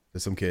to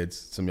some kids,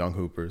 some young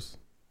hoopers,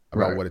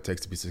 about what it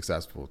takes to be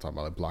successful. Talking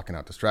about like blocking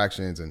out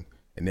distractions and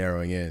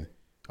narrowing in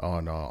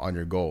on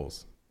your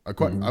goals.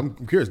 I'm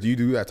curious, do you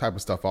do that type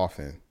of stuff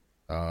often?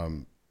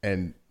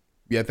 And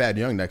you had Thad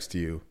Young next to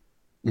you.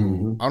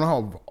 Who, I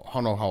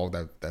don't know how old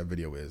that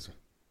video is,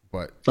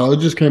 but it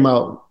just came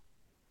out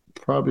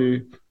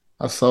probably.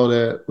 I saw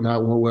that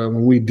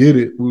when we did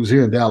it. We was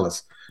here in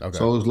Dallas,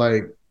 so it was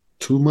like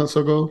 2 months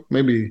ago,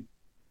 maybe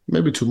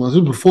 2 months.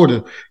 It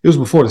was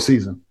before the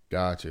season.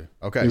 Gotcha.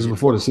 Okay, it was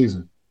before the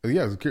season.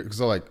 Yeah.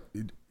 So like,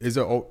 do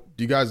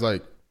you guys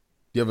like?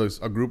 Do you have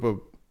a group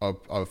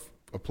of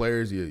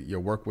players you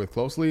work with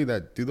closely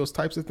that do those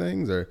types of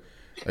things, or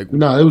like?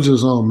 No, it was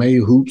just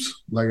Made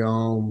Hoops, like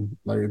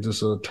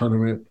just a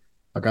tournament.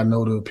 Like, I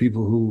know the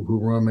people who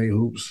run Made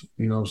Hoops.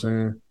 You know what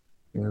I'm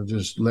saying?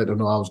 Just let them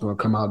know I was going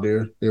to come out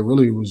there. It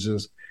really was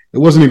it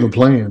wasn't even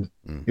planned.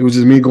 It was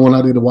just me going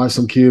out there to watch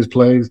some kids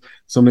play,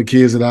 some of the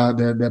kids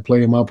that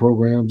play in my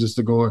program, just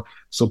to go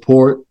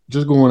support,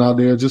 just going out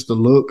there just to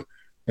look.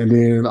 And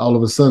then all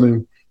of a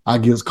sudden I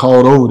get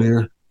called over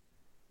there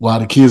while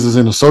the kids is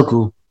in a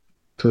circle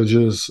to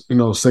just,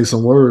 say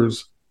some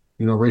words.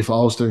 Rafe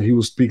Alston, he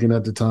was speaking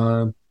at the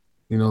time.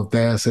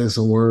 Thad said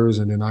some words,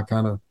 and then I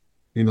kind of,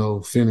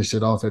 finished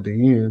it off at the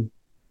end,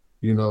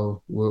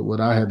 what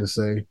I had to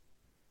say.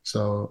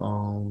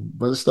 So,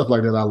 but it's stuff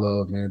like that I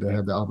love, man, to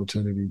have the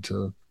opportunity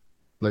to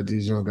let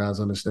these young guys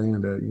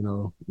understand that,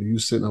 you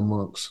sitting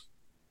amongst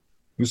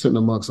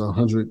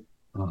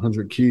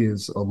 100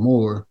 kids or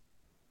more,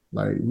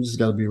 like, you just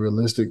got to be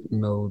realistic,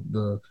 and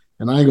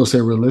I ain't gonna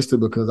say realistic,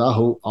 because I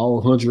hope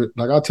all 100,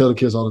 like I tell the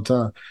kids all the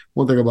time,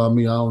 one thing about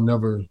me, I'll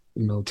never,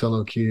 tell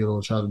a kid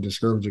or try to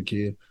discourage a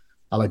kid.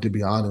 I like to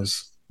be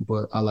honest,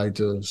 but I like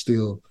to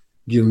still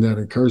give them that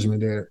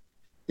encouragement that,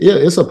 yeah,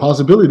 it's a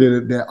possibility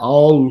that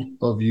all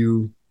of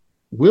you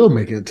will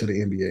make it to the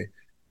NBA.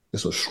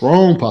 It's a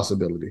strong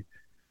possibility.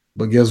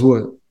 But guess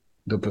what?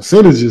 The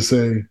percentages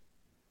say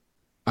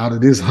out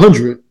of this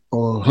 100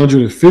 or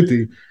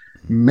 150,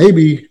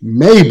 maybe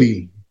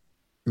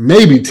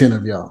 10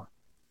 of y'all.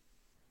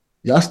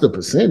 That's the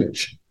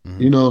percentage.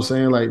 You know what I'm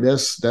saying? Like,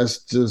 that's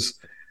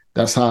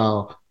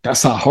how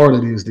hard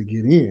it is to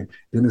get in.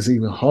 Then it's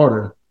even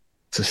harder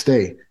to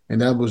stay.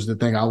 And that was the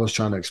thing I was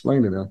trying to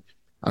explain to them.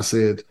 I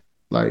said,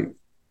 like,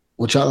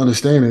 what y'all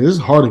understand is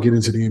it's hard to get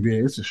into the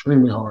NBA. It's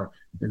extremely hard.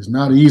 It's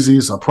not easy.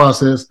 It's a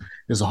process.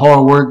 It's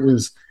hard work.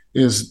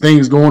 Is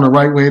things going the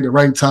right way at the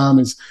right time?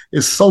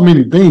 It's so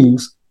many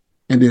things,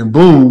 and then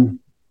boom,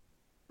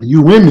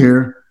 you win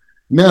there.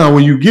 Now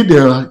when you get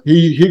there,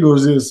 here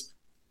goes this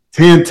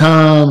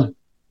 10-time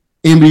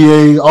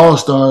NBA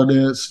All-Star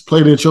that's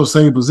played at your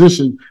same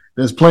position,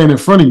 that's playing in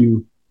front of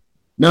you.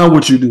 Now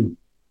what you do?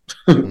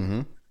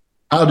 Mm-hmm.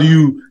 How do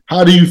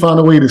you find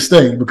a way to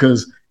stay?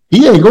 Because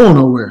he ain't going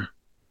nowhere.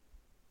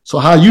 So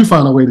how you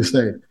find a way to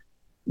stay?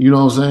 You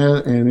know what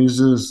I'm saying? And it's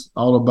just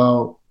all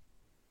about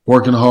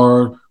working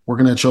hard,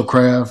 working at your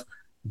craft,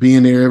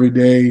 being there every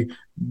day,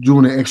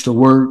 doing the extra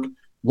work,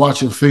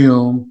 watching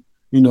film,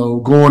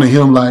 going to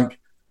him like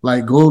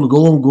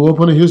go up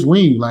under his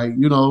wing. Like,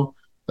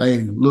 hey,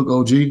 look,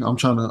 OG, I'm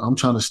trying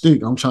to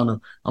stick. I'm trying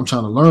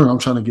to learn. I'm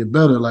trying to get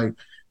better. Like,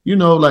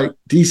 like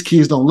these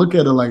kids don't look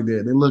at it like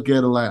that. They look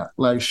at it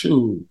like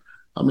shoot.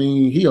 I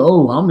mean,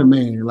 I'm the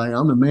man. Like,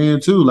 I'm the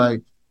man too.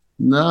 Like,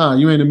 nah,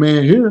 you ain't the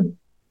man here.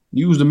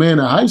 You was the man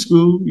in high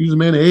school. You was the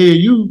man at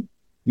AAU.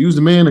 You was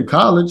the man in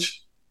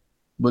college.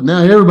 But now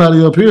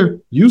everybody up here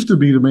used to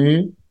be the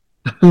man.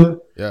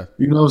 Yeah.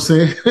 You know what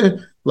I'm saying?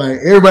 Like,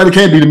 everybody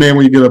can't be the man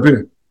when you get up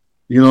here.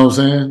 You know what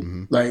I'm saying?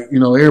 Mm-hmm. Like,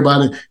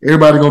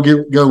 everybody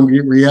gonna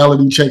get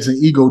reality checks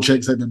and ego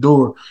checks at the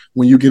door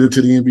when you get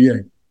into the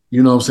NBA.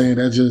 You know what I'm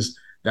saying?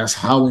 That's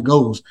how it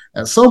goes.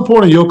 At some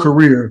point in your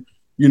career,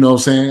 you know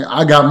what I'm saying,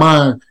 I got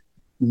mine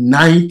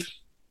ninth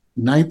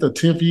or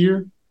 10th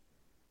year.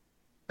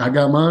 I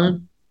got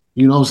mine.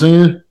 You know what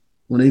I'm saying?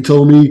 When they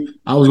told me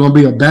I was going to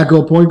be a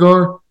backup point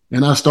guard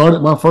and I started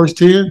my first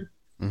 10.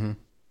 Mm-hmm.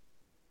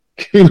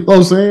 You know what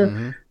I'm saying?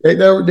 Mm-hmm.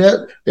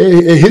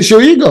 It hits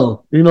your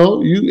ego.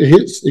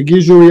 It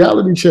gives you a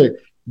reality check.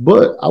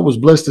 But I was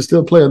blessed to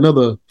still play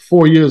another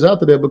 4 years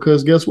after that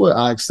because guess what?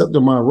 I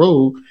accepted my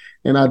role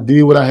and I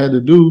did what I had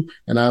to do,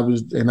 and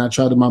I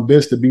tried my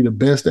best to be the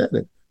best at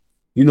it.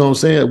 You know what I'm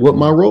saying? What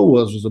my role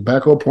was a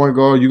backup point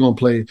guard. You're going to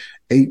play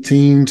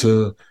 18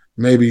 to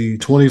maybe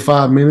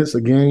 25 minutes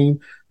a game.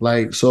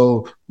 Like,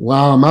 so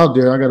while I'm out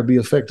there, I got to be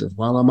effective.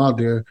 While I'm out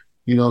there,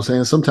 you know what I'm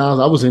saying? Sometimes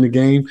I was in the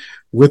game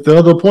with the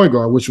other point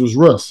guard, which was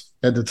Russ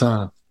at the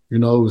time. It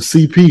was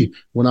CP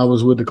when I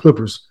was with the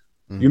Clippers.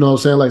 Mm-hmm. You know what I'm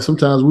saying? Like,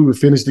 sometimes we would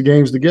finish the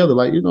games together.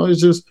 Like,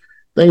 it's just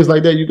things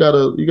like that. You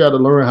gotta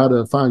learn how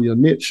to find your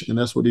niche, and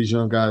that's what these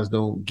young guys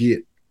don't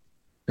get.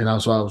 And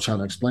that's what I was trying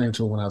to explain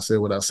to them when I said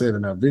what I said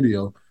in that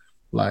video.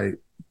 Like,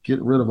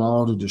 get rid of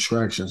all the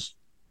distractions.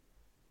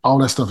 All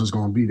that stuff is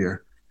going to be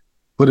there.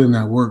 Put in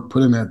that work,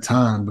 put in that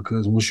time,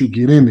 because once you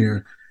get in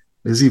there,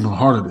 it's even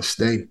harder to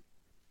stay.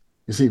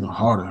 It's even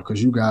harder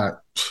because you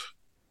got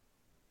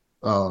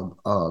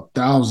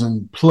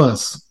 1,000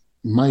 plus,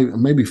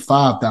 maybe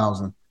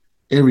 5,000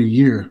 every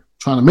year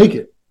trying to make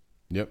it.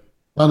 Yep.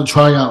 Trying to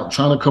try out,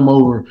 trying to come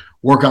over,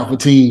 work out for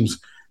teams.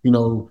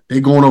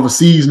 They going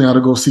overseas now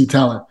to go see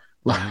talent.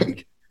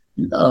 Like,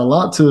 you got a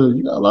lot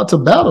to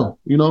battle.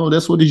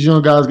 That's what these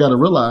young guys got to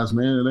realize,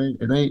 man.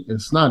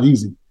 It's not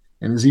easy,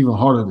 and it's even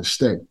harder to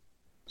stay.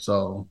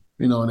 So,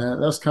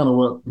 that's kind of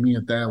what me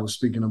and Thad was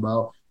speaking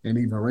about, and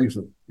even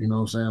Rayford. You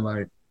know what I'm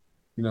saying?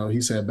 Like,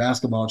 he said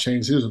basketball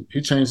changed his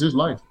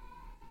life.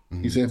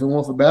 Mm-hmm. He said if it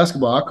weren't for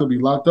basketball, I could be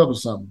locked up or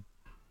something.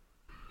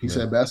 He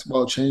said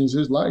basketball changed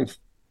his life.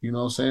 You know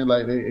what I'm saying?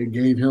 Like, it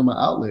gave him an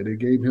outlet. It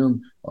gave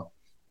him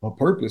a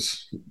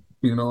purpose.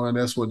 And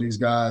that's what these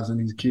guys and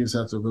these kids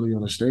have to really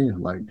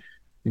understand. Like,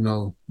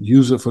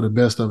 use it for the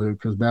best of it,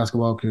 because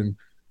basketball can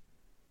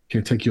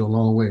take you a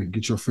long way.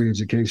 Get your free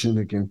education.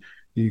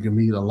 You can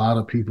meet a lot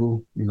of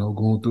people,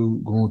 going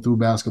through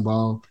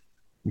basketball,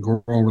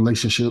 grow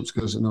relationships,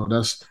 because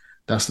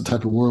that's the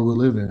type of world we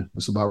live in.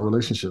 It's about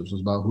relationships.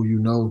 It's about who you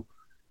know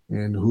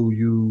and who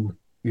you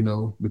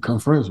become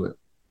friends with.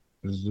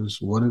 It's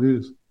just what it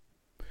is.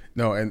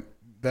 No, and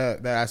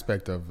that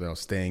aspect of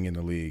staying in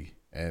the league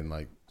and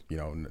like,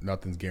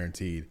 nothing's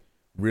guaranteed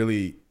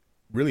really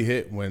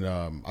hit when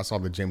I saw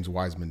the James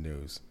Wiseman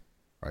news,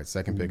 right?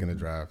 Second pick in the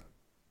draft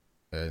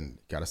and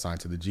got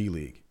assigned to the G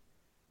League.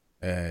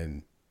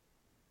 And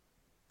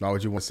not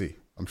what you want to see.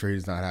 I'm sure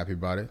he's not happy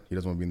about it. He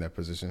doesn't want to be in that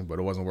position, but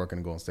it wasn't working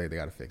in Golden State. They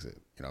got to fix it.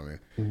 You know what I mean?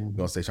 Mm-hmm.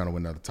 Golden State trying to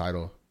win another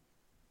title.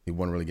 He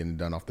wasn't really getting it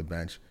done off the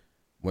bench.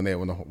 When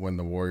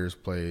the Warriors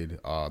played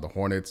the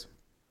Hornets,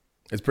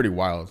 it's pretty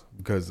wild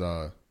because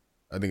I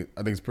think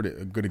it's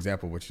a good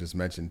example of what you just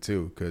mentioned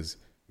too, because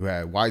you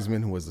had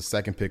Wiseman, who was the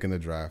second pick in the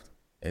draft,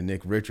 and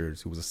Nick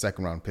Richards, who was a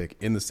second-round pick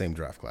in the same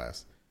draft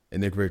class.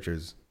 And Nick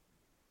Richards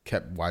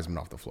kept Wiseman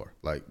off the floor.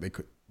 Like,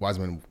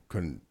 Wiseman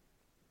couldn't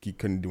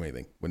do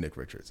anything with Nick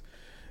Richards.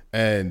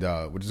 And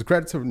which is a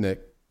credit to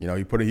Nick.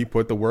 He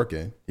put the work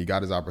in. He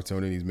got his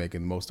opportunity. He's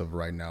making the most of it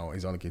right now.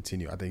 He's going to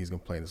continue. I think he's going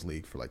to play in this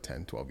league for like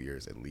 10, 12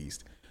 years at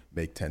least,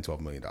 make $10,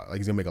 $12 million. Like,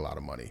 he's going to make a lot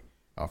of money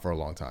for a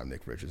long time,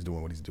 Nick Richards,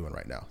 doing what he's doing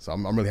right now. So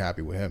I'm really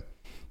happy with him.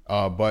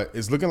 But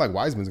it's looking like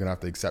Wiseman's going to have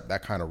to accept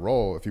that kind of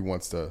role if he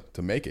wants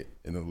to make it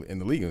in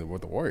the league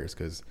with the Warriors,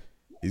 because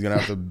he's going to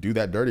have to do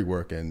that dirty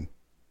work. And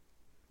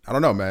I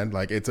don't know, man.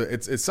 Like, it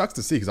sucks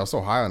to see, because I was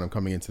so high on him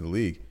coming into the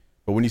league.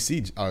 But when you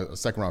see a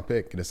second-round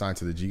pick get assigned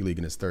to the G League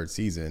in his third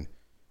season,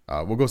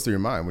 what goes through your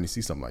mind when you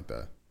see something like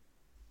that?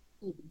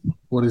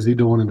 What is he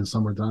doing in the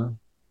summertime?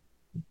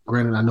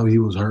 Granted, I know he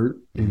was hurt.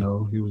 You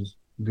know, he was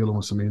dealing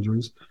with some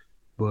injuries,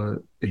 but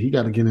he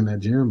got to get in that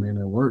gym, man,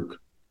 and work.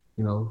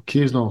 You know,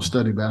 kids don't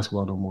study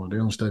basketball no more. They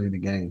don't study the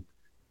game.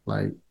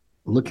 Like,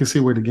 look and see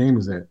where the game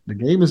is at. The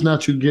game is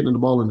not you getting the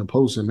ball in the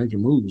post and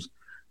making moves.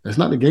 That's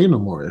not the game no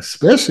more,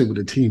 especially with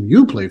the team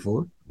you play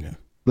for. Yeah.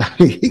 Like,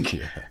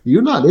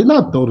 they're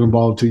not throwing the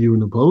ball to you in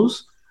the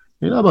post.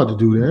 They're not about to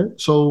do that.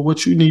 So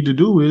what you need to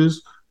do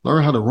is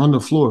learn how to run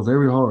the floor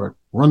very hard,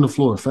 run the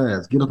floor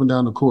fast, get up and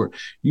down the court.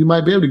 You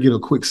might be able to get a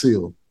quick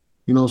seal.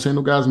 You know what I'm saying?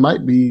 Those guys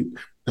might be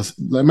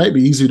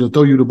easier to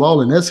throw you the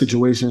ball in that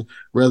situation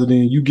rather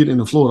than you get in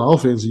the floor of the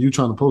offense and you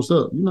trying to post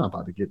up. You're not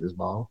about to get this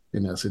ball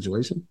in that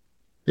situation.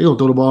 They're going to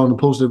throw the ball in the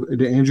post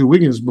to Andrew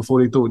Wiggins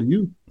before they throw it to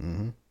you.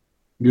 Mm-hmm.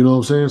 You know what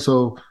I'm saying?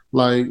 So,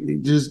 like,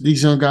 just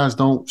these young guys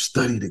don't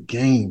study the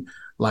game.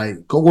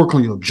 Like, go work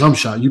on your jump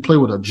shot. You play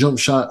with a jump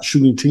shot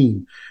shooting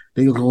team.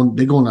 They're going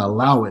to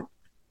allow it.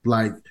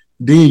 Like,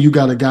 then you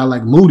got a guy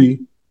like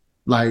Moody,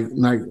 not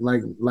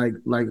Moody,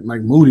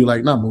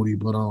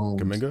 but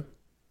Kuminga?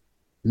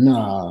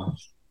 Nah.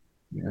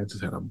 Yeah, I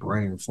just had a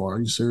brain fart.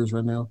 Are you serious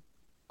right now?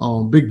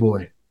 Big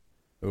boy.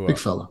 Big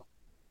fella.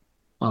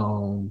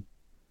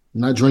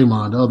 Not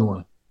Draymond, the other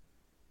one.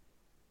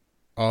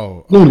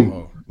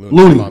 Looney.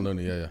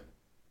 Looney, yeah.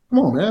 Come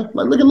on, man.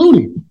 Like, look at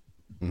Looney.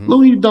 Mm-hmm.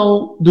 Looney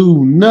don't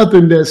do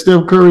nothing that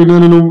Steph Curry,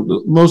 none of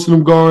them, most of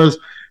them guards,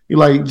 he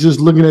like just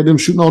looking at them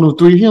shooting all those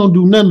three. He don't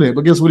do none of that.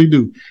 But guess what he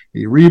do?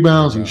 He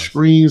rebounds, he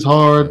screens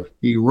hard,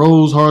 he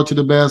rolls hard to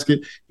the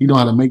basket. He know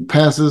how to make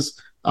passes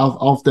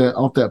off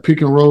that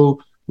pick and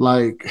roll.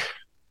 Like,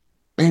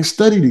 man,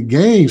 study the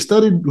game.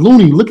 Study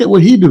Looney. Look at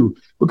what he do.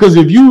 Because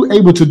if you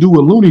able to do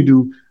what Looney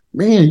do,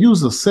 man,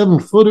 you's a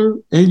 7-footer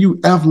and you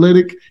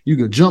athletic. You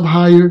could jump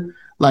higher.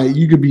 Like,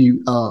 you could be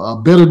a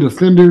better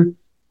defender.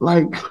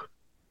 Like,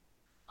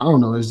 I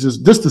don't know. It's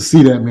just to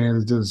see that,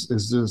 man.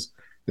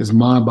 It's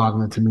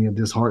mind-boggling to me and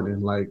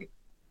disheartening. Like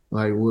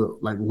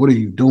what are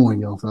you doing,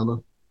 young fella?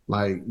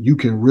 Like, you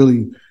could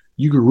really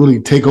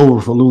take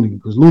over for Looney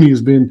because Looney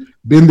has been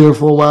there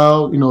for a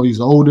while. You know, he's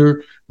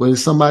older, but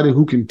it's somebody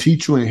who can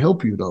teach you and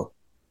help you though.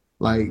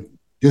 Like,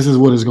 this is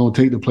what it's going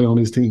to take to play on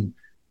this team.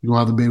 You're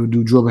going to have to be able to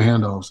do dribble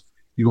handoffs.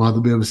 You're going to have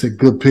to be able to set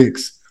good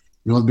picks.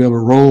 You're going to have to be able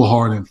to roll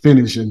hard and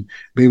finish and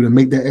be able to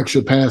make that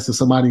extra pass to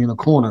somebody in a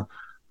corner.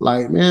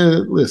 Like,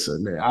 man,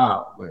 listen, man.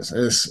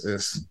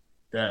 It's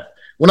that.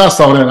 When I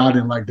saw that, I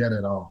didn't like that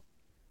at all.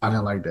 I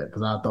didn't like that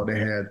because I thought they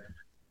had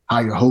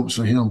higher hopes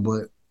for him.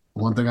 But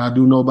one thing I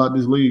do know about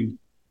this league,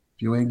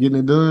 if you ain't getting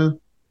it done,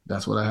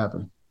 that's what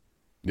happened.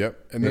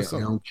 Yep. And they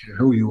don't care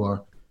who you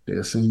are.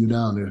 They'll send you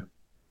down there.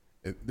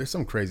 There's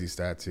some crazy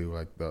stat too.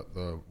 Like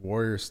the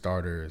Warriors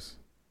starters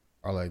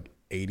are like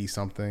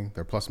 80-something.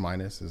 Their plus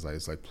minus is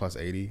like plus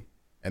 80,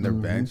 and their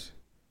bench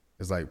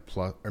is like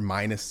plus or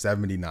minus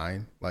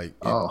 79. Like,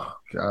 oh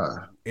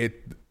god,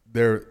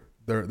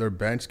 their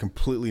bench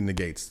completely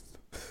negates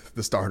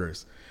the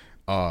starters.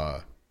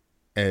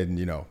 And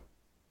you know,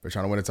 they're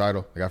trying to win a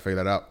title. They got to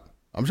figure that out.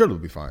 I'm sure they'll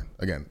be fine.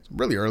 Again, it's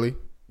really early.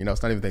 You know,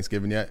 it's not even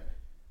Thanksgiving yet.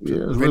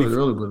 Yeah, it's really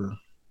early, but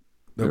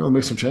they're gonna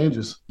make some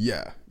changes.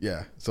 Yeah.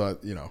 So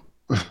you know.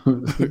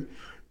 They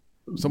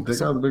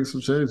gotta make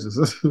some changes.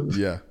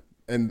 Yeah,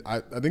 and I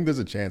think there's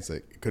a chance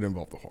that it could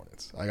involve the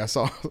Hornets. Like I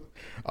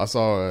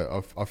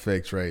saw a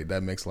fake trade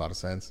that makes a lot of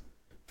sense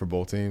for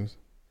both teams.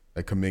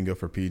 Like Kuminga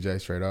for PJ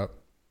straight up.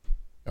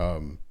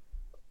 You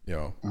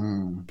know,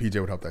 PJ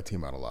would help that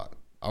team out a lot.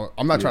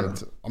 I'm not trying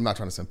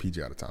to send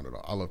PJ out of town at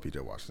all. I love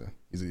PJ Washington.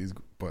 He's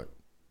but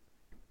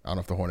I don't know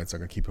if the Hornets are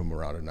gonna keep him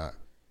around or not.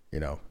 You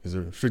know, he's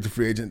a restricted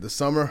free agent this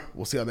summer.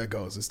 We'll see how that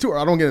goes. It's too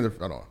early. I don't get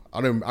into.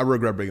 I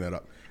regret bringing that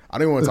up. I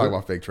don't even want to talk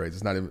about fake trades.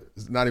 It's not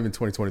even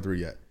 2023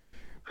 yet.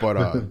 But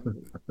I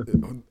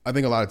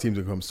think a lot of teams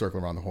will come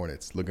circling around the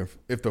Hornets, looking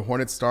if the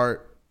Hornets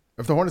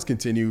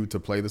continue to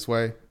play this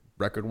way,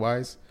 record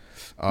wise,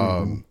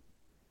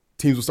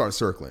 teams will start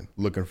circling,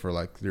 looking for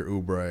like your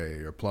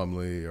Oubre or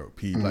Plumlee or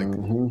Pete. Like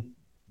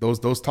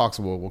those talks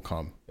will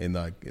come in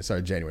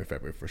start January,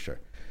 February for sure.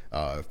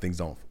 If things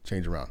don't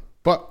change around,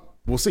 but.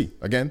 We'll see.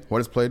 Again,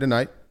 Hornets play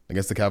tonight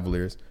against the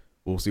Cavaliers.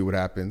 We'll see what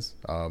happens.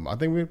 I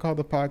think we're going to call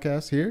the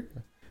podcast here.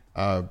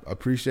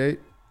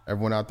 Appreciate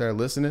everyone out there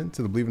listening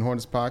to the Believe in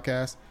Hornets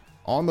podcast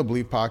on the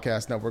Believe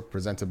Podcast Network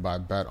presented by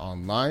Bet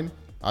Online.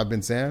 I've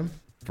been Sam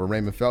for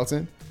Raymond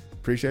Felton.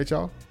 Appreciate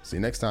y'all. See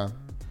you next time.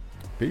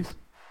 Peace.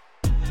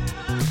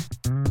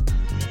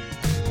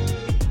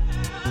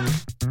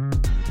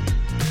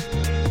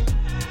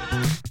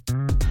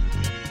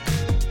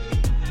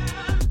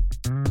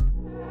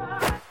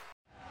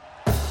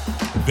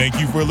 Thank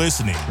you for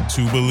listening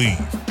to Believe.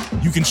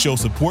 You can show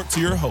support to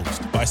your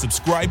host by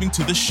subscribing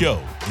to the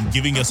show and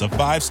giving us a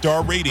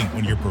 5-star rating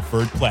on your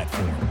preferred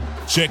platform.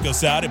 Check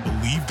us out at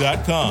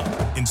Believe.com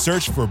and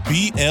search for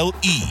BLEAV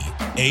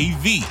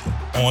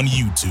on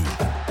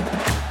YouTube.